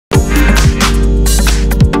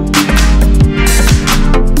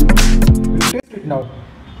now.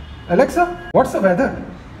 Alexa, what's the weather?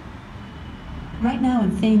 Right now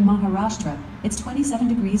in Thane, Maharashtra, it's 27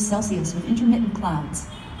 degrees Celsius with intermittent clouds.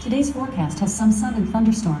 Today's forecast has some sun and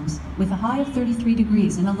thunderstorms, with a high of 33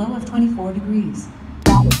 degrees and a low of 24 degrees.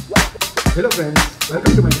 Hello friends,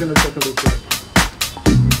 welcome to my channel Technology.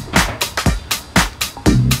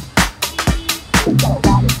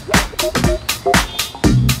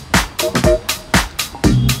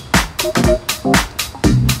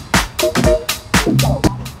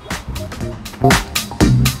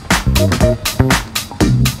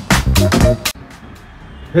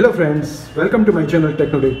 Hello friends, welcome to my channel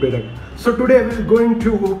Technodeck Product. So today we are going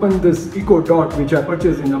to open this Echo Dot which I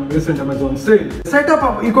purchased in a recent Amazon sale. The setup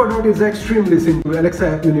of Echo Dot is extremely simple. Alexa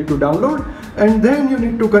app you need to download, and then you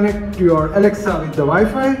need to connect your Alexa with the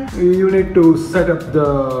Wi-Fi. You need to set up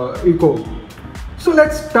the Echo. So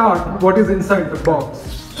let's start what is inside the box.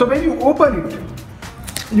 So when you open it,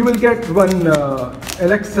 you will get one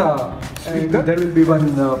Alexa and there will be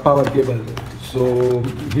one power cable. So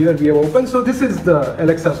here we have opened. So this is the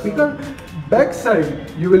Alexa speaker. Back side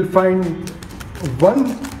you will find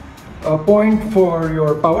one point for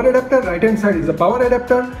your power adapter. Right hand side is the power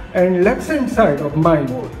adapter, and left hand side of mine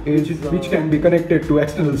is which can be connected to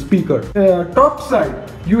external speaker. Top side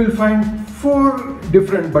you will find 4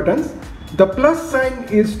 different buttons. The plus sign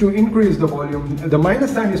is to increase the volume, the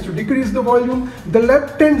minus sign is to decrease the volume. The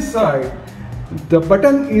left hand side, the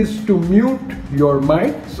button is to mute your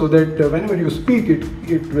mic so that whenever you speak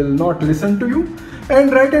it will not listen to you,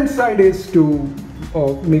 and right hand side is to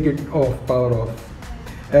make it off, power off.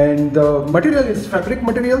 And the material is fabric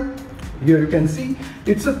material. Here you can see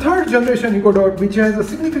it's a 3rd generation Echo Dot which has a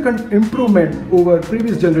significant improvement over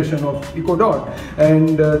previous generation of Echo Dot,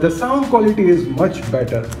 and the sound quality is much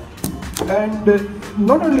better. And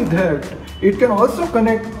not only that, it can also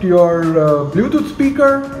connect your Bluetooth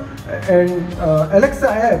speaker, and Alexa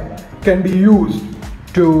app can be used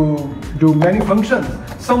to do many functions.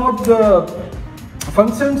 Some of the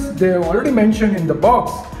functions they have already mentioned in the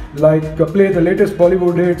box, like play the latest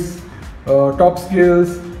Bollywood hits, top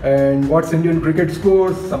skills, and what's Indian cricket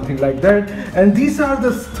scores, something like that. And these are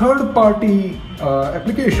the third-party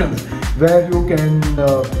applications where you can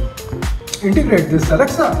integrate this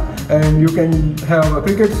Alexa, and you can have a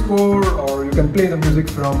cricket score, or you can play the music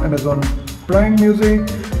from Amazon Prime Music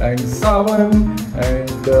and Savan, and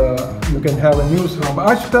you can have a news from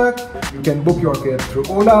Aajtak. You can book your cab through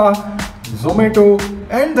Ola, Zomato,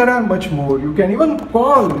 and there are much more. You can even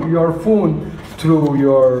call your phone through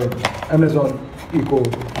your Amazon Echo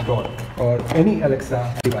Dot or any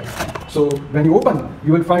Alexa device. So when you open,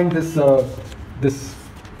 you will find this this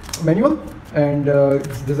manual, and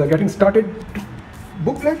this is a getting started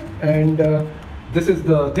booklet, and this is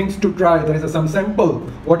the things to try. There is some sample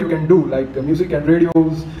what you can do, like music and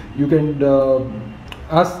radios. You can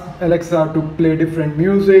ask Alexa to play different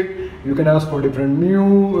music. You can ask for different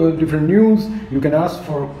news. You can ask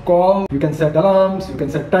for call. You can set alarms. You can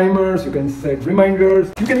set timers. You can set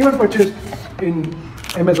reminders. You can even purchase in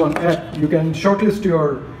Amazon app. You can shortlist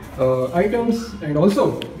your items, and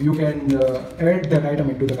also you can add that item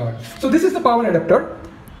into the cart. So this is the power adapter.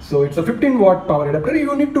 So it's a 15-watt power adapter.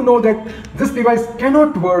 You need to know that this device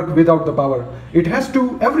cannot work without the power. It has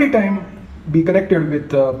to every time be connected with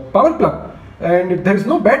the power plug, and there is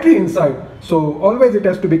no battery inside. So always it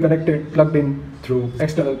has to be connected, plugged in through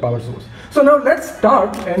external power source. So now let's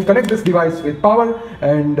start and connect this device with power,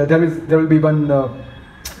 and there will be one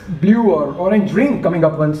blue or orange ring coming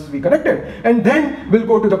up once we connect it, and then we'll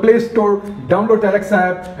go to the Play Store, download the Alexa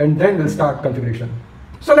app, and then we'll start configuration.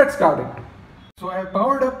 So let's start it. So I have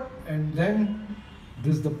powered up, and then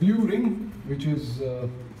this is the blue ring which is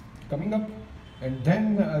coming up, and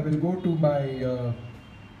then I will go to my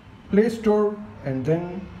Play Store, and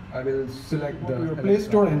then I will select the Play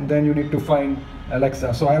Store, and then you need to find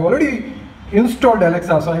Alexa. So I have already installed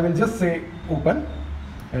Alexa, so I will just say open,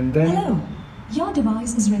 and then Hello, your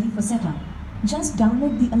device is ready for setup. Just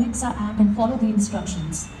download the Alexa app and follow the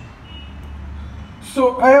instructions.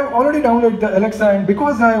 So I have already downloaded the Alexa, and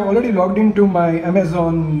because I have already logged into my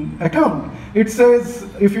Amazon account, it says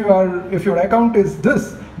if your account is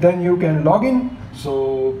this, then you can log in.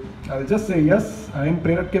 So I will just say yes, I am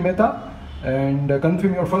Prerak K. Mehta, and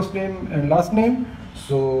confirm your first name and last name.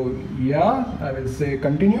 So yeah, I will say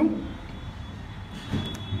continue,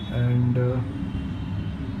 and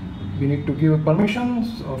we need to give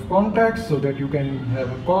permissions of contacts so that you can have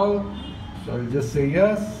a call. So I will just say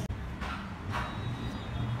yes.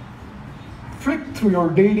 Flick through your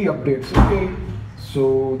daily updates. Okay,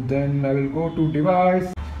 so then I will go to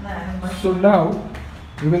device. So now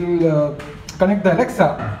we will connect the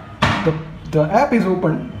Alexa. The app is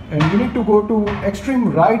open, and you need to go to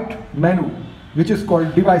extreme right menu, which is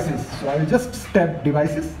called devices. So I will just tap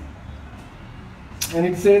devices, and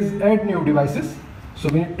it says add new devices. So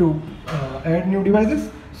we need to add new devices.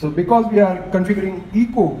 So because we are configuring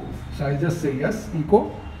eco, so I'll just say yes,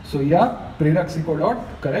 eco. So yeah, Prerux eco dot,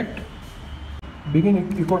 correct. Begin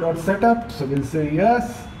eco dot setup, so we'll say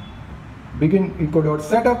yes. Begin eco dot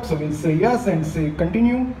setup, so we'll say yes and say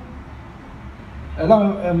continue.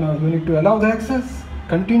 Allow, we need to allow the access.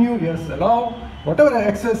 Continue, yes, allow. Whatever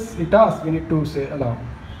access it asks, we need to say allow.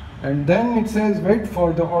 And then it says wait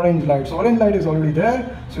for the orange light. So orange light is already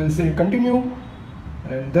there, so we'll say continue.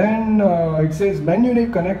 And then it says manually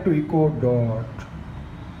connect to eco dot.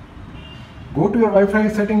 Go to your Wi-Fi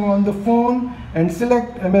setting on the phone and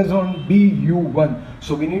select Amazon BU1.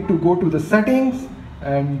 So we need to go to the settings,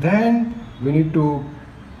 and then we need to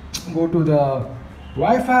go to the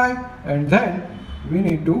Wi-Fi, and then we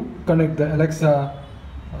need to connect the Alexa.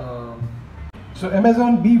 So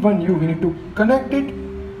Amazon B1U, we need to connect it,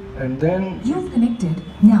 and then You've connected.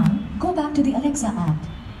 Now, go back to the Alexa app.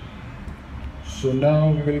 so now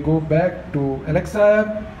we will go back to Alexa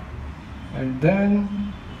app, and then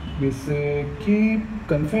we say keep,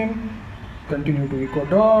 confirm, continue to eco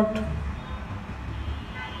dot.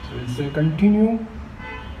 So we'll say continue,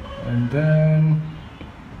 and then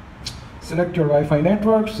select your Wi-Fi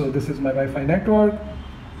network. So this is my Wi-Fi network,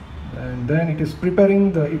 and then it is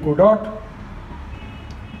preparing the eco dot,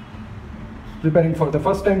 preparing for the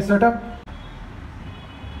first time setup.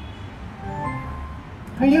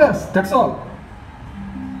 And yes, that's all.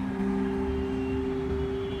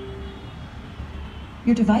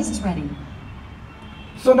 Your device is ready.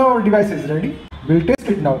 So now our device is ready. We'll test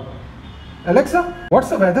it now. Alexa, what's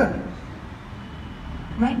the weather?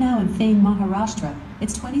 Right now in Thane, Maharashtra,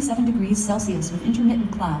 it's 27 degrees Celsius with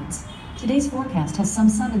intermittent clouds. Today's forecast has some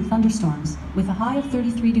sun and thunderstorms, with a high of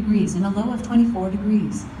 33 degrees and a low of 24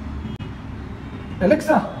 degrees.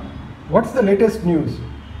 Alexa, what's the latest news?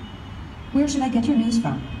 Where should I get your news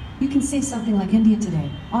from? You can say something like India Today,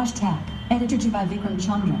 Aaj Tak, edited by Vikram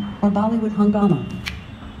Chandra, or Bollywood Hungama.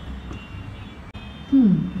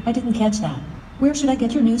 I didn't catch that. Where should I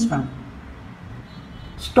get your news from?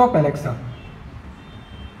 Stop, Alexa.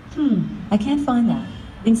 I can't find that.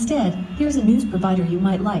 Instead, here's a news provider you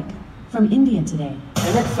might like. From India Today.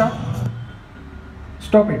 Alexa,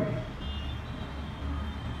 stop it.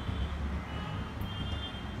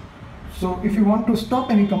 So if you want to stop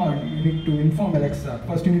any command, you need to inform Alexa.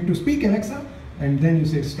 First you need to speak Alexa, and then you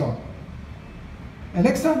say stop.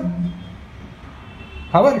 Alexa,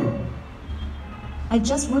 how are you? I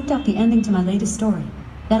just worked out the ending to my latest story.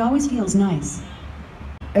 That always feels nice.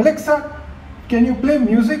 Alexa, can you play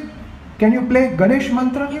music? Can you play Ganesh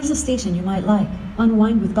Mantra? Here's a station you might like.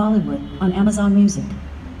 Unwind with Bollywood on Amazon Music.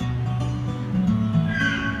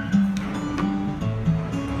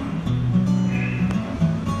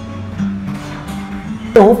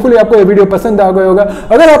 तो hopefully आपको ये video पसंद आ गया होगा।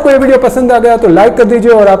 अगर आपको ये video पसंद आ गया तो लाइक कर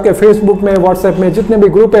दीजिए, और आपके फेसबुक में, व्हाट्सएप में जितने भी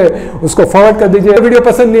ग्रुप है उसको फॉरवर्ड कर दीजिए। वीडियो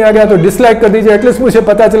पसंद नहीं आ गया तो डिसलाइक कर दीजिए, एटलीस्ट मुझे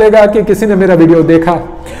पता चलेगा कि किसी ने मेरा वीडियो देखा।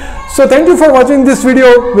 So thank you for watching this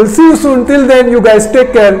video, will see you soon, till then you guys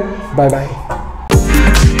take care, bye bye.